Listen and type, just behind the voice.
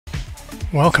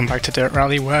Welcome back to Dirt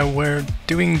Rally, where we're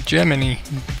doing Germany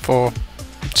for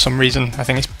some reason. I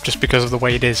think it's just because of the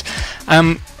way it is.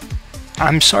 I'm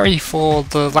sorry for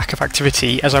the lack of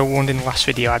activity. As I warned in the last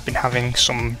video, I've been having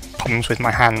some problems with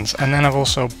my hands, and then I've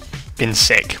also been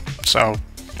sick, so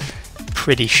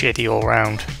pretty shitty all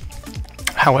round.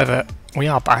 However, we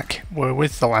are back. We're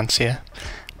with the Lancia,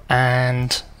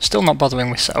 and still not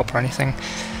bothering with setup or anything.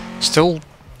 Still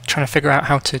trying to figure out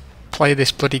how to play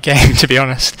this bloody game, to be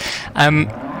honest.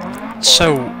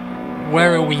 So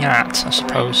where are we at, I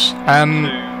suppose?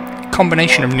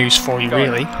 Combination of news for you,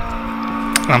 really.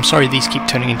 And I'm sorry these keep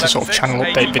turning into sort of channel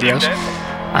update videos.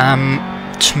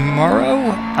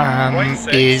 Tomorrow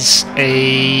is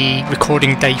a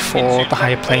recording day for the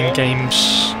Higher Plane Games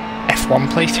F1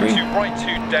 playthrough.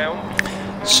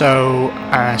 So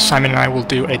Simon and I will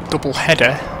do a double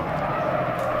header.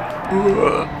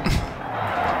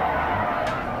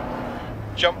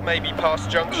 Jump maybe past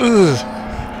junction.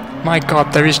 My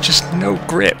god, there is just no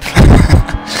grip.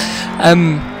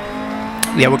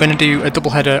 Yeah, we're going to do a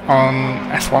double header on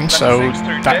F1, so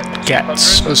that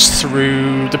gets us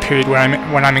through the period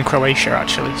when I'm in Croatia,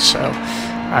 actually. So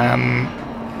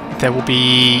there will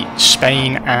be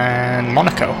Spain and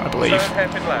Monaco, I believe,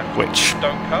 which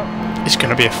is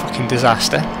going to be a fucking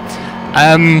disaster.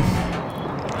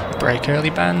 Brake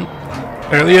early ban.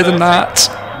 Earlier than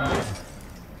that.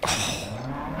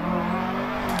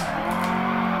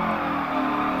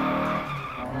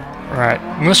 Right,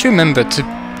 we must remember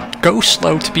to go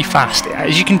slow to be fast.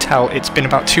 As you can tell, it's been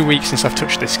about 2 weeks since I've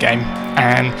touched this game,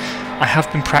 and I have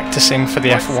been practicing for the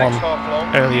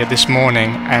F1 earlier this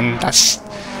morning, and that's...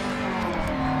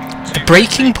 The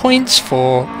braking points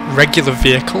for regular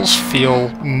vehicles feel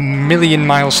a million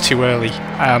miles too early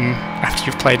after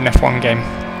you've played an F1 game.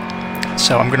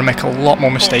 So I'm going to make a lot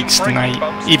more mistakes than I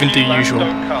even do usual.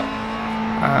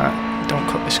 Don't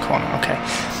cut this corner, okay.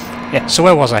 Yeah, so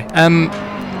where was I?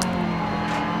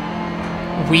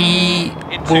 We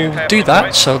will do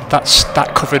that, so that's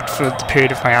that covered for the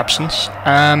period of my absence.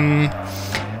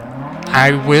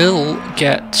 I will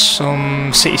get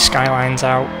some city skylines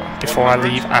out before I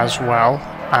leave as well.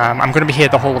 I'm going to be here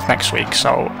the whole of next week,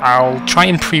 so I'll try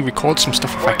and pre-record some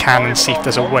stuff if I can and see if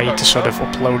there's a way to sort of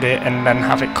upload it and then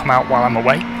have it come out while I'm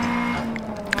away.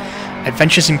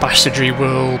 Adventures in Bastardry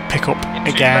will pick up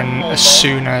again as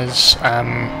soon as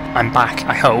I'm back,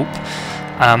 I hope.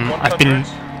 I've been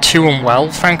too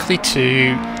unwell, frankly,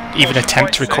 to even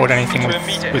attempt to record anything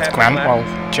with Grant while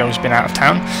Joe's been out of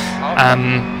town.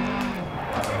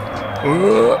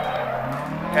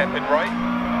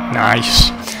 Nice.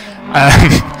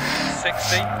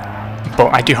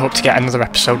 But I do hope to get another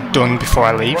episode done before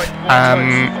I leave.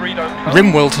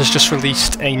 RimWorld has just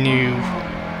released a new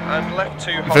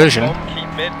version,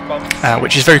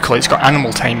 which is very cool. It's got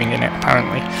animal taming in it,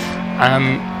 apparently.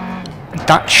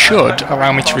 That should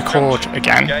allow me to record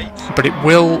again, but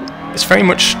it's very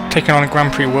much taken on a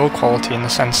Grand Prix world quality in the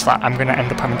sense that I'm going to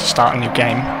end up having to start a new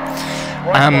game.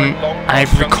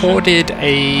 I've recorded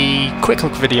a quick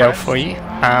look video for you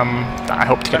that I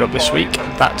hope to get up this week.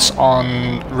 That's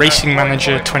on Racing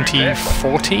Manager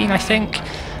 2014, I think.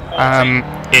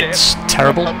 It's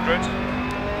terrible,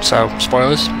 so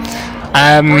spoilers.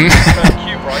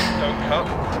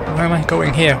 Where am I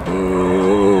going here?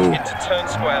 Ooh. Into turn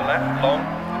square left, long.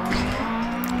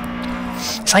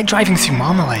 It's like driving through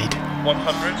marmalade.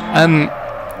 100.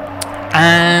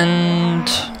 And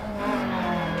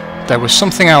there was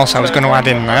something else I was going to add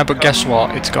in there, but guess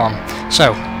what? It's gone.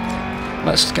 So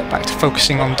let's get back to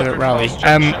focusing on Dirt Rally.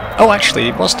 Oh, actually,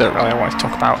 it was Dirt Rally I wanted to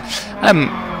talk about.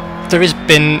 There has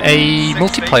been a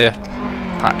multiplayer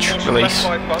patch release,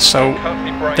 so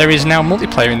there is now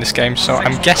multiplayer in this game, so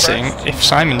I'm guessing if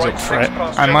Simon's up for it,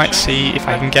 I might see if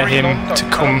I can get him to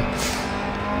come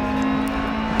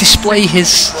display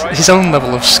his own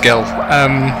level of skill.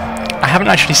 I haven't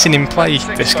actually seen him play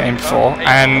this game before,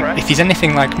 and if he's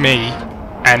anything like me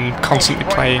and constantly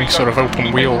playing sort of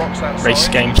open wheel race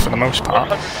games for the most part,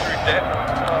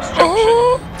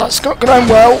 oh, that's not going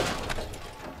well.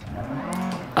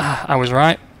 I was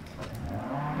right.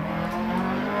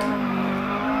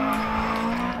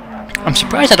 I'm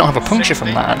surprised I don't have a puncture from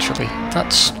that, actually.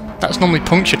 That's normally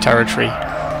puncture territory.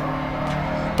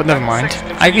 But never mind.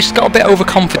 I just got a bit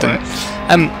overconfident.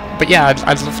 But yeah,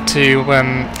 I'd love to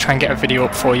try and get a video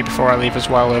up for you before I leave as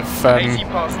well of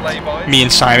me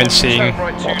and Simon seeing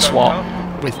what's what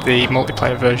with the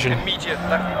multiplayer version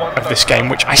of this game,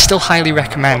 which I still highly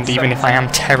recommend, even if I am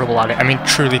terrible at it. I mean,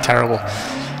 truly terrible.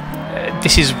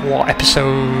 This is what,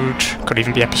 could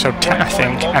even be episode 10, I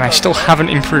think, and I still haven't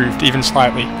improved even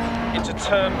slightly.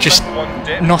 Just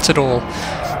not at all.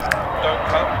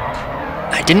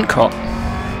 I didn't cut.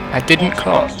 I didn't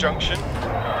cut. Past junction.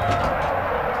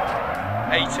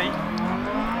 80.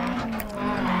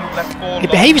 Left 4 long.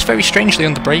 It behaves very strangely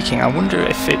under braking. I wonder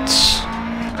if it's...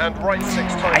 And right 6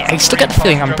 times. I still get the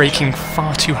feeling I'm braking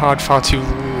far too hard, far too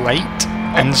late,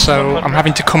 and so I'm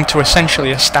having to come to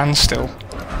essentially a standstill.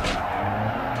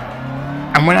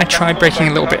 And when I tried braking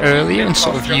a little bit earlier and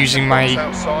sort of using my...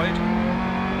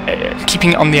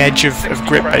 keeping it on the edge of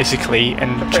grip basically,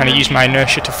 and trying to use my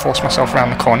inertia to force myself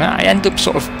around the corner, I end up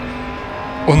sort of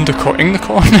undercutting the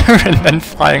corner and then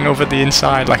flying over the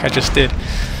inside like I just did.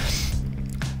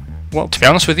 Well, to be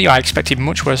honest with you, I expected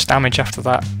much worse damage after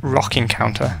that rock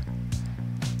encounter.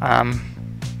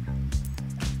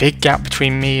 Big gap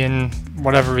between me and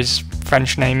whatever his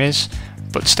French name is,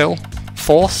 but still,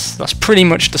 4th, that's pretty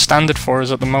much the standard for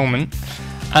us at the moment.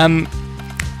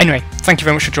 Anyway, thank you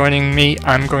very much for joining me.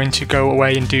 I'm going to go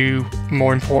away and do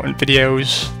more important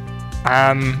videos,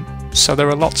 so there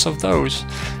are lots of those.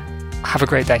 Have a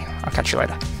great day. I'll catch you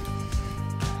later.